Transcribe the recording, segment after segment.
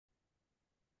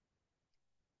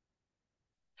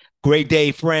Great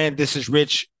day, friend. This is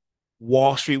Rich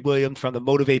Wall Street Williams from the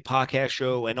Motivate Podcast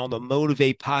Show. And on the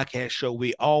Motivate Podcast Show,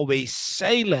 we always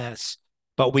say less,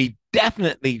 but we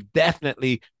definitely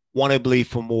want to believe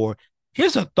for more.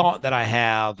 Here's a thought that I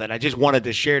have, and I just wanted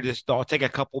to share this thought. Take a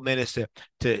couple minutes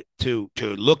to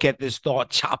look at this thought,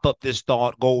 chop up this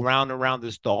thought, go round and round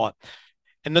this thought.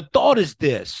 And the thought is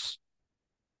this: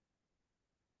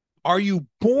 Are you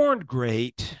born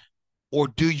great, or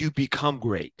do you become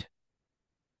great?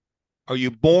 Are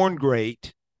you born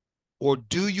great, or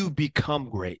do you become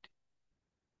great?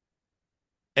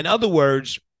 In other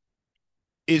words,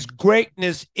 is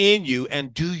greatness in you,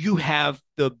 and do you have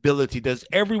the ability? Does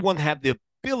everyone have the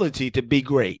ability to be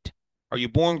great? Are you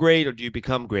born great, or do you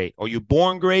become great? Are you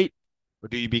born great, or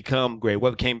do you become great?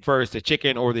 What came first, the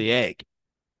chicken or the egg?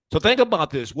 So think about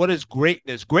this. What is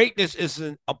greatness? Greatness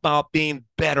isn't about being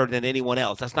better than anyone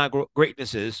else. That's not what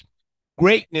greatness is.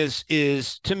 Greatness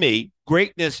is, to me,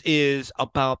 greatness is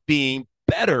about being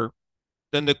better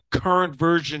than the current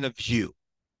version of you.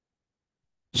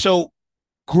 So,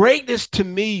 greatness to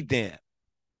me then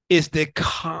is the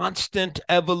constant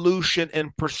evolution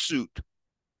and pursuit,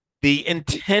 the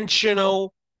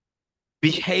intentional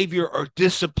behavior or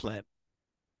discipline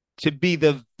to be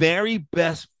the very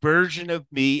best version of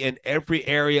me in every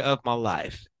area of my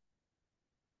life.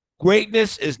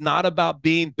 Greatness is not about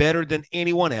being better than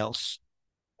anyone else.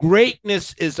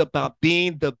 Greatness is about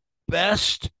being the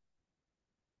best,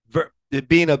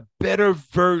 being a better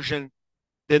version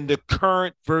than the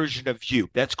current version of you.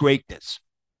 That's greatness.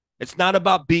 It's not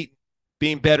about being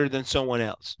better than someone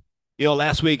else. You know,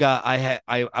 last week I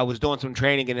was doing some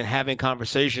training and then having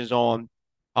conversations on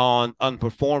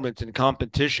performance and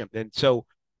competition. And so,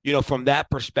 you know, from that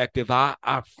perspective,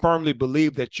 I firmly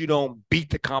believe that you don't beat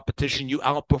the competition, you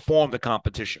outperform the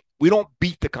competition. We don't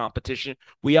beat the competition,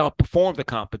 we outperform the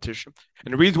competition.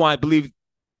 And the reason why I believe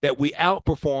that we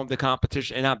outperform the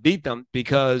competition and not beat them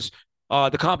because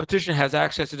the competition has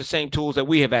access to the same tools that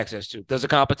we have access to. Does the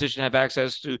competition have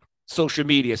access to social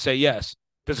media? Say yes.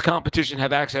 Does the competition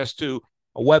have access to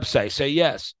a website? Say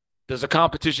yes. Does the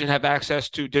competition have access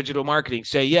to digital marketing?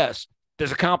 Say yes. Does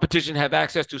the competition have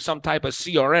access to some type of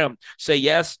CRM? Say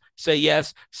yes, say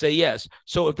yes, say yes.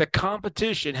 So if the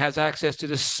competition has access to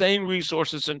the same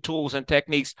resources and tools and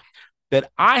techniques that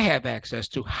I have access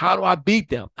to, how do I beat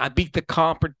them? I beat the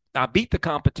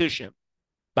competition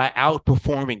by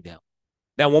outperforming them.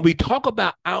 Now, when we talk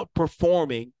about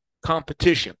outperforming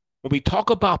competition, when we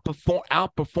talk about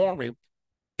outperforming,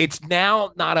 it's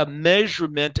now not a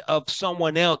measurement of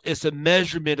someone else. It's a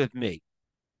measurement of me.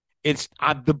 It's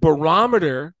the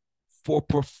barometer for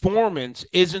performance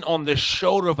isn't on the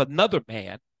shoulder of another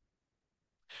man.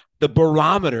 The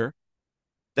barometer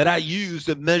that I use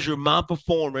to measure my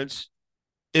performance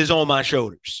is on my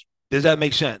shoulders. Does that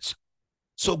make sense?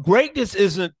 So greatness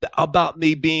isn't about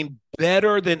me being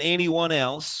better than anyone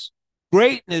else.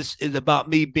 Greatness is about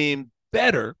me being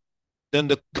better than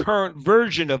the current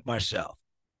version of myself.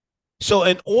 So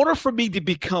in order for me to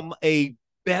become a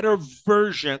better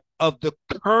version of the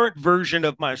current version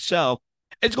of myself,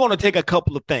 it's going to take a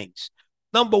couple of things.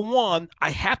 Number one, I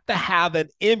have to have an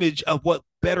image of what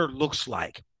better looks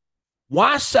like.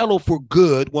 Why settle for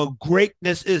good when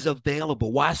greatness is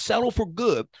available? Why settle for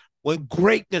good when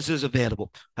greatness is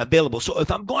available? So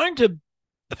if I'm going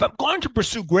to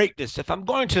pursue greatness, if I'm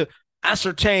going to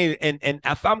ascertain and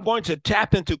if I'm going to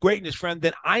tap into greatness, friend,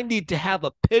 then I need to have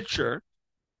a picture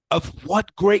of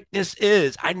what greatness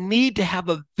is. I need to have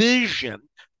a vision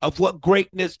of what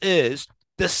greatness is.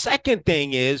 The second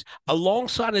thing is,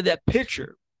 alongside of that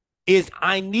picture, is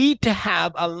I need to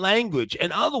have a language.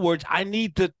 In other words, I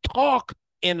need to talk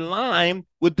in line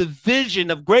with the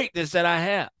vision of greatness that I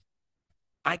have.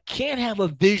 I can't have a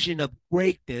vision of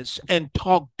greatness and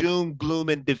talk doom, gloom,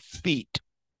 and defeat.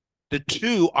 The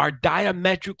two are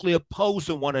diametrically opposed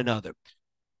to one another.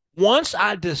 Once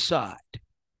I decide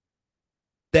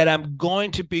that I'm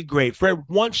going to be great, Fred,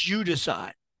 once you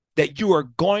decide that you are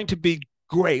going to be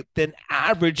great, then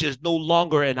average is no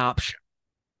longer an option.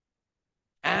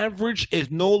 Average is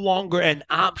no longer an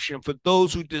option for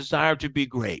those who desire to be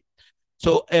great.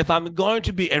 So if I'm going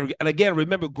to be, and again,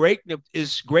 remember, greatness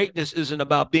isn't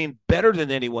about being better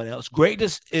than anyone else.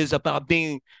 Greatness is about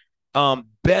being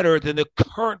better than the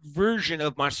current version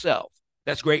of myself.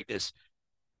 That's greatness.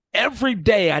 Every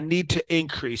day I need to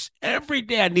increase. Every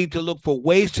day I need to look for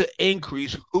ways to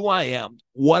increase who I am,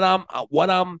 what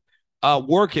I'm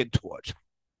working towards.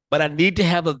 But I need to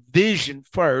have a vision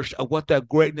first of what that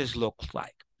greatness looks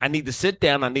like. I need to sit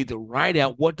down. I need to write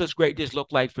out, what does greatness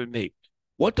look like for me?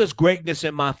 What does greatness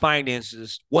in my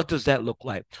finances, what does that look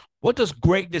like? What does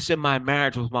greatness in my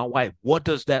marriage with my wife? What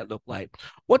does that look like?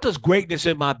 What does greatness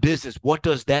in my business? What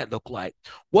does that look like?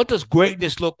 What does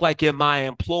greatness look like in my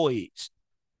employees?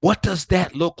 What does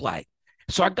that look like?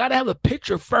 So I got to have a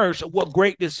picture first of what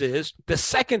greatness is. The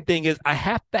second thing is I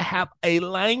have to have a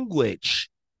language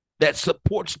that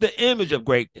supports the image of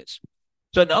greatness.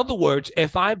 So, in other words,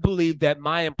 if I believe that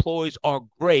my employees are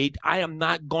great, I am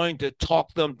not going to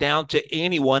talk them down to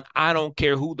anyone. I don't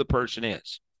care who the person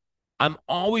is. I'm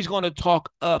always going to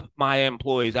talk up my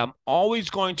employees. I'm always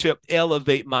going to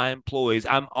elevate my employees.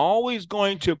 I'm always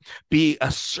going to be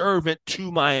a servant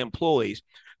to my employees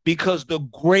because the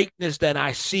greatness that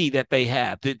I see that they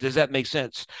have. Does that make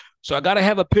sense? So I got to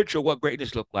have a picture of what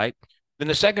greatness look like. Then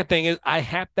the second thing is I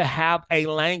have to have a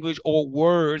language or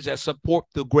words that support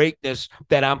the greatness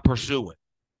that I'm pursuing.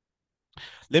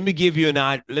 Let me give you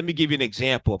an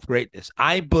example of greatness.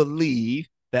 I believe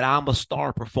that I'm a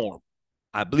star performer.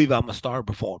 I believe I'm a star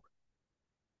performer.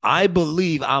 I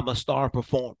believe I'm a star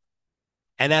performer.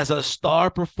 And as a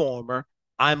star performer,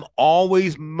 I'm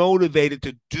always motivated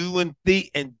to do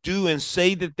and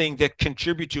say the things that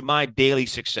contribute to my daily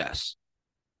success.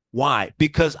 Why?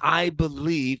 Because I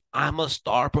believe I'm a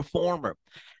star performer.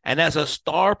 And as a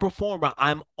star performer,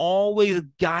 I'm always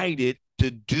guided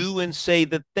to do and say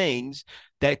the things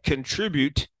that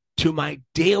contribute to my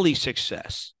daily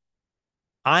success.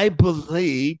 I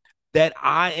believe that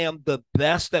I am the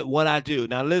best at what I do.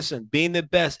 Now, listen, being the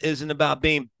best isn't about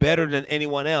being better than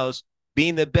anyone else.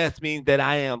 Being the best means that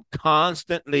I am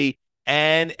constantly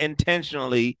and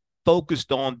intentionally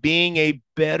focused on being a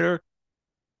better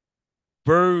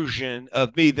version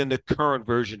of me than the current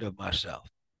version of myself.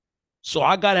 So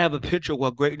I got to have a picture of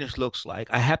what greatness looks like.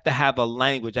 I have to have a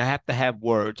language. I have to have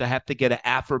words. I have to get an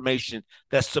affirmation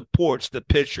that supports the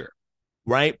picture,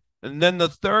 right? And then the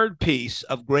third piece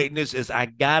of greatness is I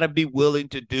got to be willing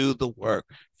to do the work.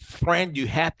 Friend, you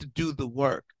have to do the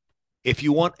work. If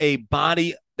you want a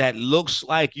body that looks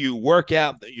like you work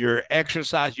out, your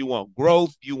exercise, you want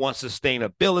growth, you want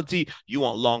sustainability, you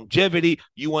want longevity,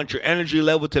 you want your energy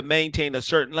level to maintain a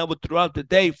certain level throughout the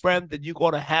day, friend, then you're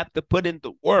going to have to put in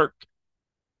the work.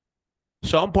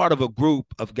 So I'm part of a group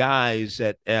of guys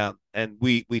that, and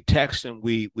we text and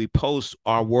we post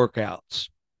our workouts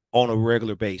on a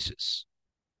regular basis,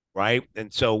 right?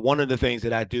 And so one of the things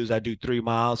that I do is I do 3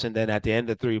 miles, and then at the end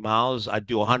of 3 miles, I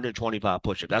do 125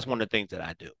 push-ups. That's one of the things that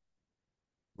I do,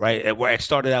 right? And where I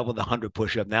started out with 100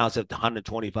 push-up, now it's at the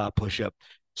 125 push-up.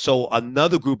 So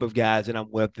another group of guys that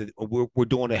I'm with, we're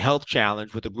doing a health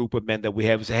challenge with a group of men that we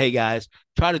have. We say, hey guys,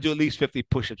 try to do at least 50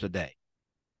 push-ups a day.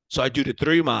 So I do the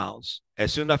 3 miles.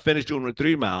 As soon as I finish doing the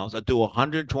 3 miles, I do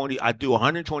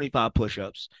 125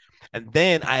 push-ups. And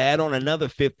then I add on another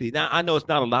 50. Now I know it's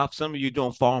not a lot. Some of you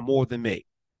doing far more than me,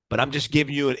 but I'm just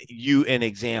giving you an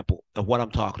example of what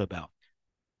I'm talking about.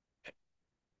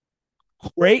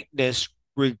 Greatness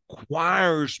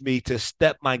requires me to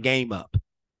step my game up.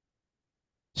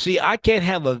 See, I can't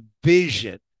have a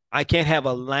vision. I can't have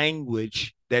a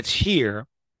language that's here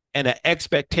and an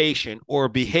expectation or a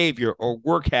behavior or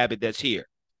work habit that's here.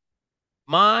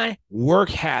 My work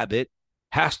habit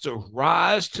has to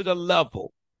rise to the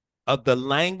level of the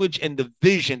language and the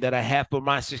vision that I have for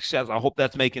my success. I hope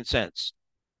that's making sense.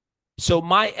 So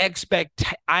I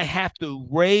have to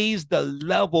raise the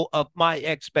level of my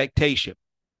expectation.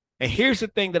 And here's the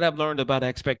thing that I've learned about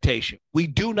expectation. We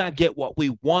do not get what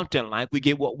we want in life. We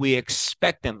get what we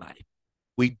expect in life.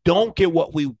 We don't get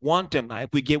what we want in life.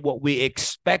 We get what we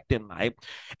expect in life.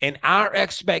 And our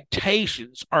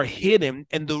expectations are hidden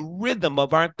in the rhythm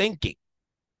of our thinking.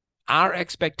 Our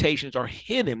expectations are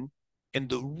hidden in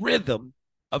the rhythm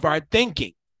of our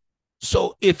thinking.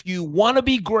 So if you want to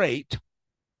be great,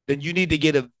 then you need to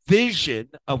get a vision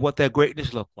of what that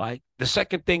greatness looks like. The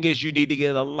second thing is you need to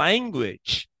get a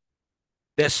language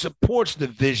that supports the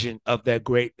vision of that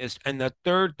greatness. And the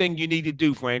third thing you need to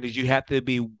do, friend, is you have to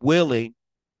be willing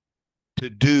to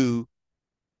do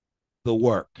the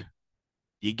work.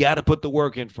 You got to put the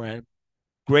work in, friend.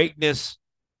 Greatness,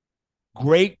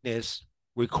 greatness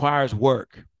requires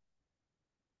work.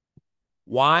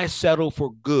 Why settle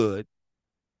for good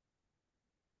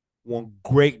when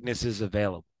greatness is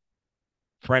available?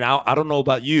 Friend, I don't know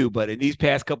about you, but in these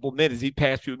past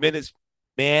few minutes,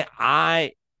 man,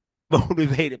 I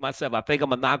motivated myself. I think I'm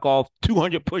gonna knock off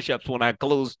 200 push-ups when I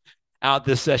close out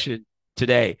this session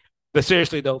today. But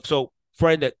seriously though, so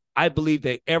friend, that I believe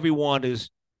that everyone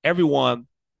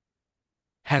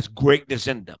has greatness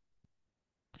in them.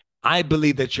 I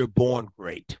believe that you're born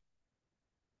great.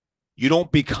 You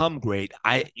don't become great.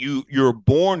 You're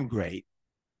born great,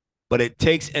 but it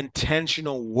takes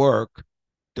intentional work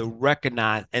to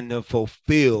recognize and to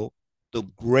fulfill the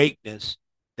greatness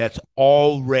that's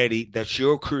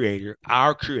your creator,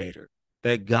 our creator,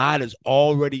 that God has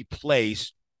already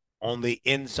placed on the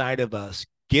inside of us.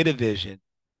 Get a vision,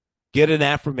 get an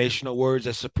affirmational words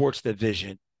that supports the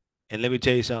vision. And let me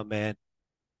tell you something, man,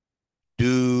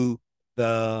 do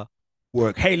the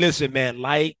work. Hey, listen, man,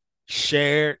 like,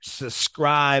 share,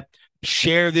 subscribe,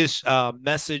 share this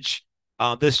message,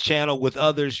 this channel with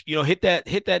others. Hit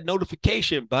that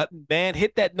notification button, man.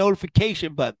 Hit that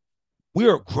notification button. We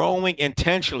are growing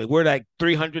intentionally. We're like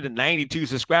 392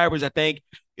 subscribers, I think.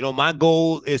 My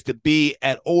goal is to be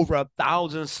at over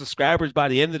 1,000 subscribers by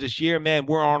the end of this year, man.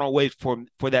 We're on our way for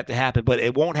that to happen, but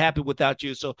it won't happen without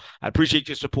you. So I appreciate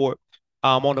your support.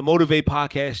 On the Motivate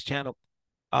Podcast channel,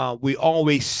 we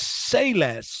always say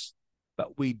less,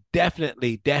 but we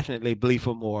definitely believe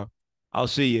for more. I'll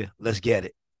see you. Let's get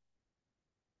it.